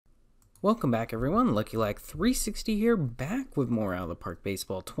Welcome back, everyone. Lucky Like 360 here, back with more Out of the Park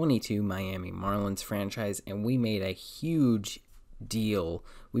Baseball 22 Miami Marlins franchise, and we made a huge deal.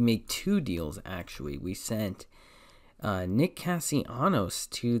 We made two deals, actually. We sent Nick Castellanos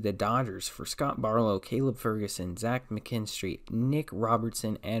to the Dodgers for Scott Barlow, Caleb Ferguson, Zach McKinstry, Nick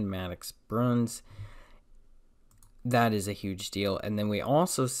Robertson, and Maddox Bruns. That is a huge deal. And then we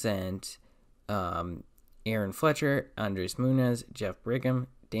also sent Aaron Fletcher, Andres Munoz, Jeff Brigham,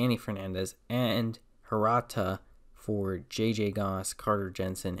 Danny Fernandez, and Hirata for JJ Goss, Carter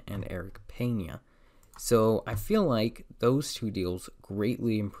Jensen, and Eric Pena. So I feel like those two deals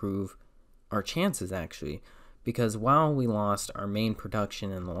greatly improve our chances, actually, because while we lost our main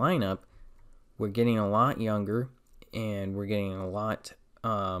production in the lineup, we're getting a lot younger and we're getting a lot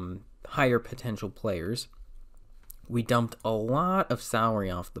higher potential players. We dumped a lot of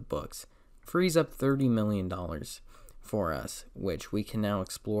salary off the books, frees up $30 million for us, which we can now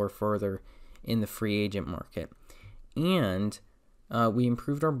explore further in the free agent market. And we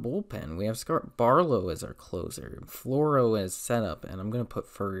improved our bullpen. We have Scott Barlow as our closer, Floro as setup, and I'm going to put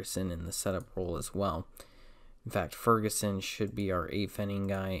Ferguson in the setup role as well. In fact, Ferguson should be our 8th inning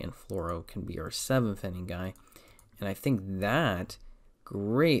guy, and Floro can be our 7th inning guy. And I think that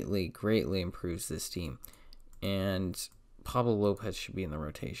greatly improves this team. And Pablo Lopez should be in the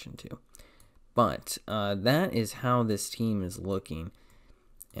rotation too. But that is how this team is looking.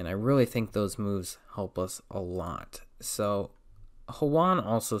 And I really think those moves help us a lot. So Juan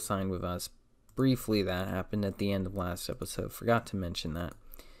also signed with us. Briefly, that happened at the end of last episode. Forgot to mention that.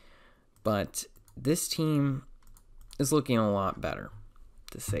 But this team is looking a lot better,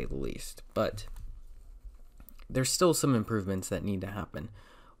 to say the least. But there's still some improvements that need to happen.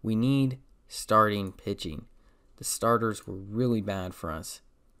 We need starting pitching. The starters were really bad for us.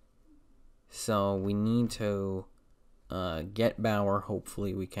 So we need to get Bauer,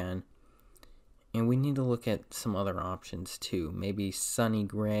 hopefully we can. And we need to look at some other options too. Maybe Sonny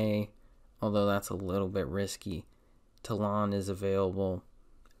Gray, although that's a little bit risky. Talon is available.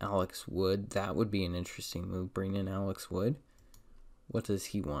 Alex Wood, that would be an interesting move. Bring in Alex Wood. What does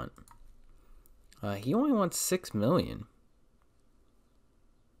he want? He only wants $6 million.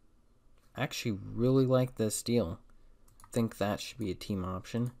 I actually really like this deal. Think that should be a team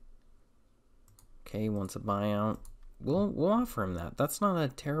option. Okay, he wants a buyout. We'll offer him that. That's not a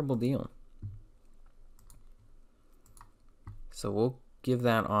terrible deal. So we'll give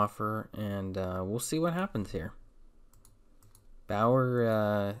that offer, and we'll see what happens here.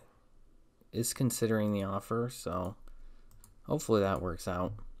 Bauer is considering the offer, so hopefully that works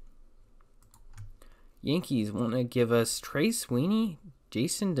out. Yankees want to give us Trey Sweeney,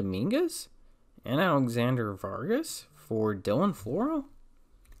 Jason Dominguez, and Alexander Vargas for Dylan Floro?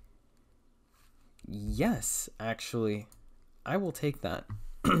 Yes, actually, I will take that.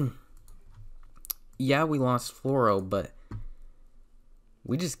 Yeah, we lost Floro, but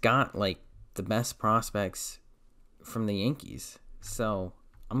we just got, like, the best prospects from the Yankees. So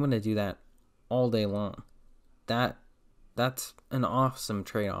I'm going to do that all day long. That's an awesome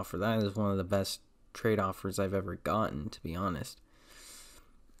trade offer. That is one of the best trade offers I've ever gotten, to be honest.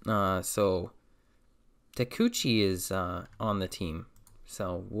 So Takuchi is on the team,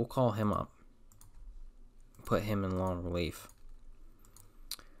 so we'll call him up. Put him in long relief.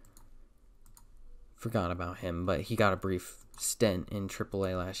 Forgot about him, but he got a brief stint in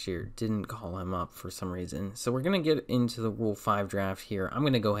AAA last year. Didn't call him up for some reason. So we're going to get into the Rule 5 draft here. I'm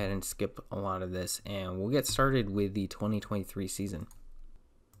going to go ahead and skip a lot of this, and we'll get started with the 2023 season.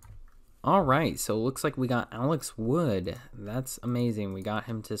 All right, so it looks like we got Alex Wood. That's amazing. We got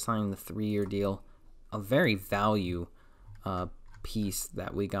him to sign the 3-year deal. A very value piece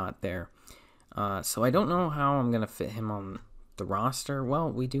that we got there. So I don't know how I'm going to fit him on the roster.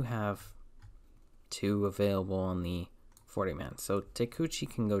 Well, we do have 2 available on the 40-man. So Takuchi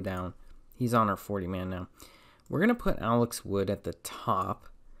can go down. He's on our 40-man now. We're going to put Alex Wood at the top.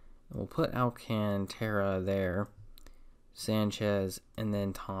 We'll put Alcantara there, Sanchez, and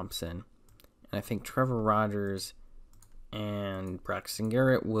then Thompson. And I think Trevor Rogers and Braxton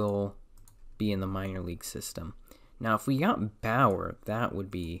Garrett will be in the minor league system. Now, if we got Bauer, that would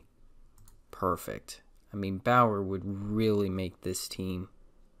be perfect. I mean, Bauer would really make this team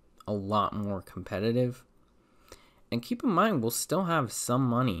a lot more competitive. And keep in mind, we'll still have some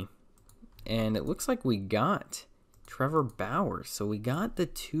money. And it looks like we got Trevor Bauer. So we got the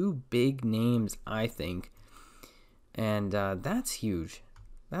 2 big names, I think. And that's huge.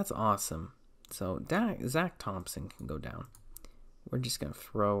 That's awesome. So Zach Thompson can go down. We're just going to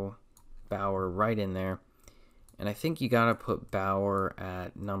throw Bauer right in there. And I think you got to put Bauer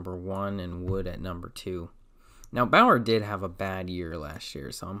at number 1 and Wood at number 2. Now, Bauer did have a bad year last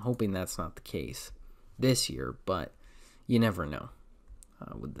year, so I'm hoping that's not the case this year, but you never know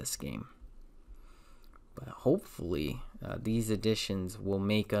with this game. But hopefully, these additions will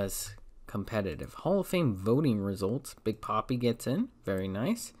make us competitive. Hall of Fame voting results. Big Papi gets in. Very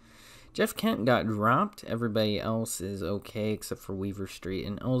nice. Jeff Kent got dropped. Everybody else is okay except for Weaver Street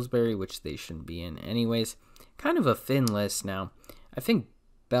and Ellsbury, which they shouldn't be in anyways. Kind of a thin list now. I think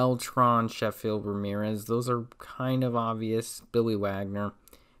Beltran, Sheffield, Ramirez, those are kind of obvious. Billy Wagner,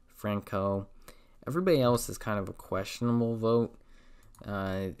 Franco. Everybody else is kind of a questionable vote.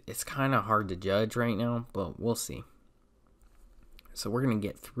 It's kind of hard to judge right now, but we'll see. So we're going to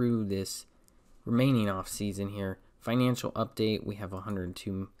get through this remaining offseason here. Financial update, we have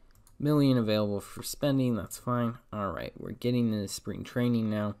 $102 million available for spending. That's fine. All right, we're getting into spring training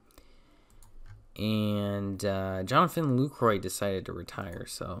now. And Jonathan Lucroy decided to retire,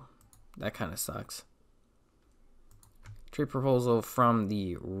 so that kind of sucks. Trade proposal from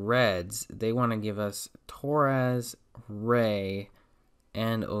the Reds. They want to give us Torres, Ray,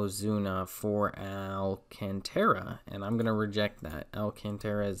 and Ozuna for Alcantara, and I'm going to reject that.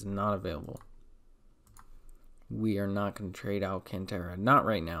 Alcantara is not available. We are not going to trade Alcantara. Not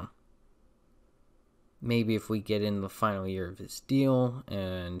right now. Maybe if we get in the final year of his deal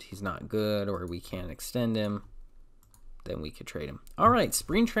and he's not good or we can't extend him, then we could trade him. All right,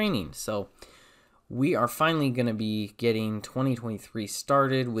 spring training. So we are finally going to be getting 2023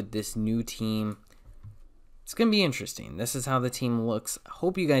 started with this new team. It's going to be interesting. This is how the team looks. I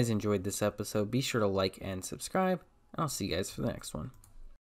hope you guys enjoyed this episode. Be sure to like and subscribe. I'll see you guys for the next one.